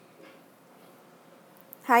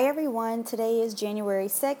Hi everyone, today is January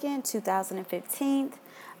 2nd, 2015.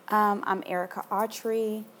 I'm Erica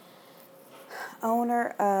Autry,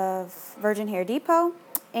 owner of Virgin Hair Depot,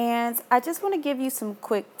 and I just want to give you some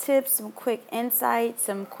quick tips, some quick insights,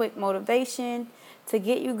 some quick motivation to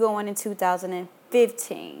get you going in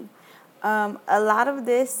 2015. A lot of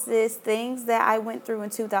this is things that I went through in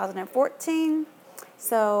 2014.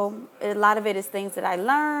 So a lot of it is things that I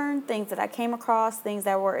learned, things that I came across, things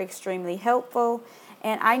that were extremely helpful.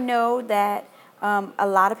 And I know that a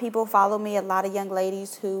lot of people follow me, a lot of young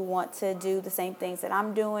ladies who want to do the same things that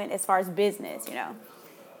I'm doing as far as business.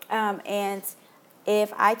 And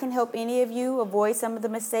if I can help any of you avoid some of the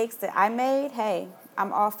mistakes that I made, hey,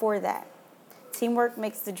 I'm all for that. Teamwork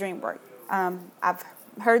makes the dream work. I've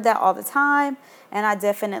heard that all the time, and I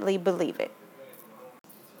definitely believe it.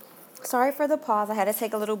 Sorry for the pause. I had to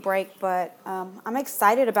take a little break, but I'm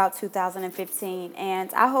excited about 2015,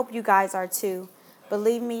 and I hope you guys are too.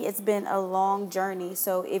 Believe me, it's been a long journey.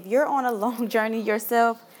 So if you're on a long journey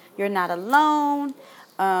yourself, you're not alone.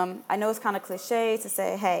 I know it's kind of cliche to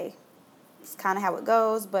say, hey, it's kind of how it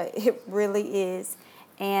goes, but it really is.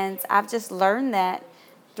 And I've just learned that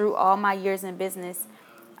through all my years in business.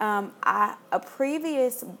 A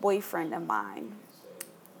previous boyfriend of mine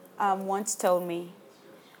once told me,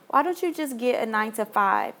 why don't you just get a 9 to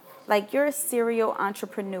 5? Like, you're a serial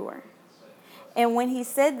entrepreneur. And when he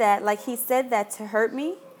said that, like, he said that to hurt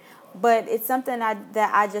me, but it's something that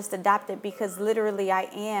I just adopted because literally I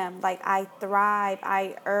am. Like, I thrive,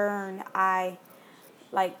 I earn, not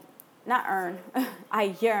earn,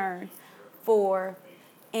 I yearn for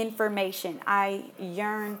information. I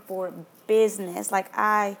yearn for business. Like,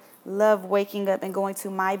 I love waking up and going to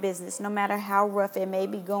my business, no matter how rough it may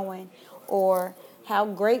be going or how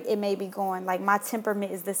great it may be going. Like, my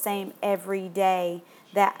temperament is the same every day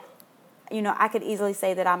that, I could easily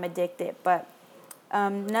say that I'm addicted. But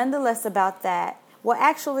nonetheless about that, well,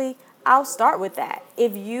 actually, I'll start with that.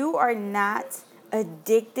 If you are not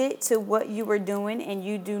addicted to what you are doing and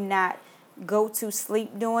you do not go to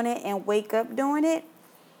sleep doing it and wake up doing it,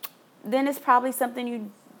 then it's probably something you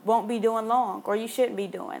won't be doing long or you shouldn't be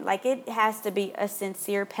doing. Like, it has to be a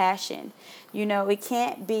sincere passion. It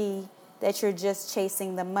can't be that you're just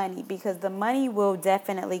chasing the money, because the money will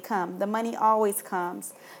definitely come. The money always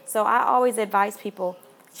comes. So I always advise people,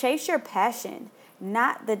 chase your passion,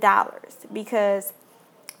 not the dollars. Because,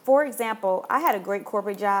 for example, I had a great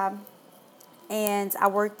corporate job and I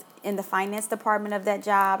worked in the finance department of that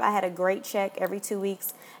job. I had a great check every 2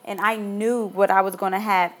 weeks, and I knew what I was going to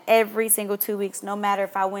have every single 2 weeks, no matter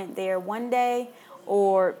if I went there one day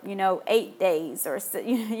or 8 days or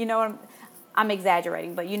I'm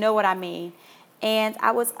exaggerating, but you know what I mean. And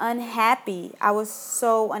I was unhappy. I was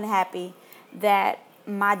so unhappy that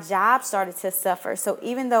my job started to suffer. So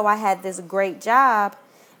even though I had this great job,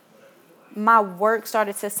 my work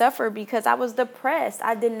started to suffer because I was depressed.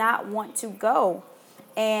 I did not want to go.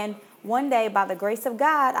 And one day, by the grace of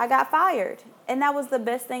God, I got fired. And that was the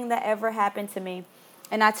best thing that ever happened to me.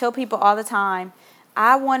 And I tell people all the time,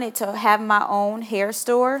 I wanted to have my own hair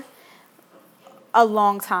store a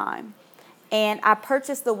long time. And I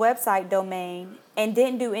purchased the website domain and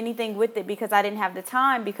didn't do anything with it because I didn't have the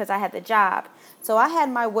time because I had the job. So I had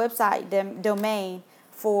my website domain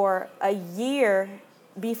for a year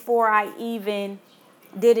before I even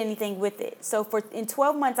did anything with it. So in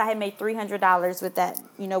 12 months, I had made $300 with that,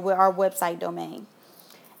 with our website domain.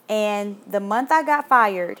 And the month I got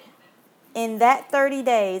fired, in that 30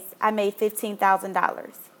 days, I made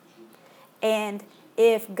 $15,000. And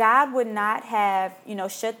if God would not have,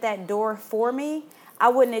 shut that door for me, I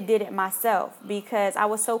wouldn't have did it myself because I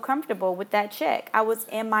was so comfortable with that check. I was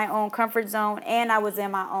in my own comfort zone and I was in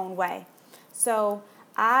my own way. So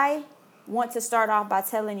I want to start off by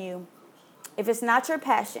telling you, if it's not your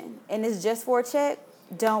passion and it's just for a check,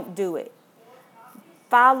 don't do it.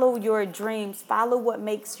 Follow your dreams. Follow what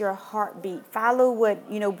makes your heart beat. Follow what,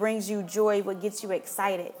 brings you joy, what gets you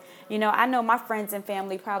excited. I know my friends and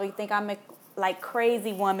family probably think I'm a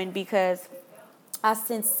crazy woman because I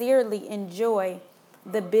sincerely enjoy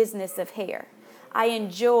the business of hair. I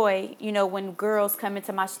enjoy, when girls come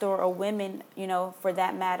into my store, or women, for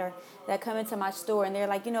that matter, that come into my store and they're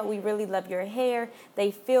like, we really love your hair.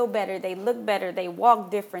 They feel better. They look better. They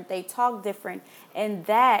walk different. They talk different. And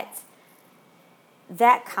that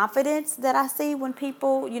confidence that I see when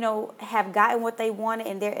people, have gotten what they wanted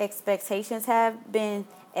and their expectations have been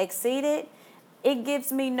exceeded, it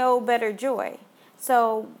gives me no better joy.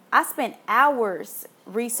 So I spent hours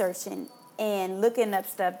researching and looking up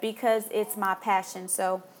stuff because it's my passion.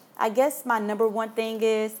 So I guess my number one thing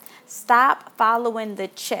is stop following the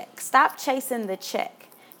check. Stop chasing the check.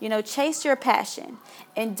 chase your passion,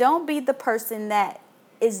 and don't be the person that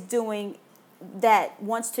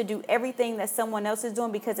wants to do everything that someone else is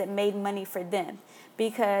doing because it made money for them.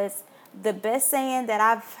 Because the best saying that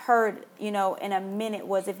I've heard, in a minute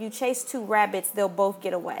was, if you chase two rabbits, they'll both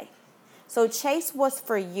get away. So chase what's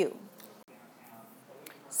for you.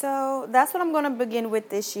 So that's what I'm going to begin with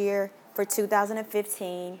this year for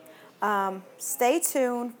 2015. Stay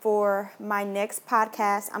tuned for my next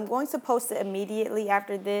podcast. I'm going to post it immediately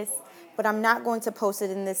after this, but I'm not going to post it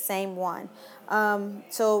in the same one.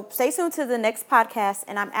 So stay tuned to the next podcast,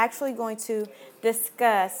 and I'm actually going to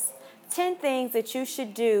discuss 10 things that you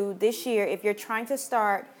should do this year if you're trying to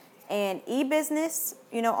start an e-business,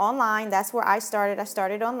 online. That's where I started. I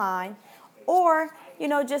started online. Or,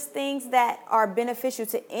 just things that are beneficial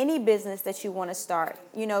to any business that you want to start,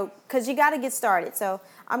 because you got to get started. So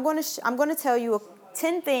I'm going to tell you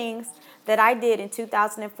 10 things that I did in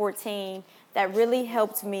 2014 that really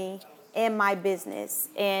helped me in my business.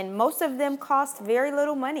 And most of them cost very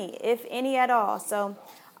little money, if any at all. So,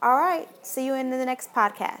 all right, see you in the next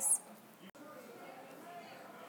podcast.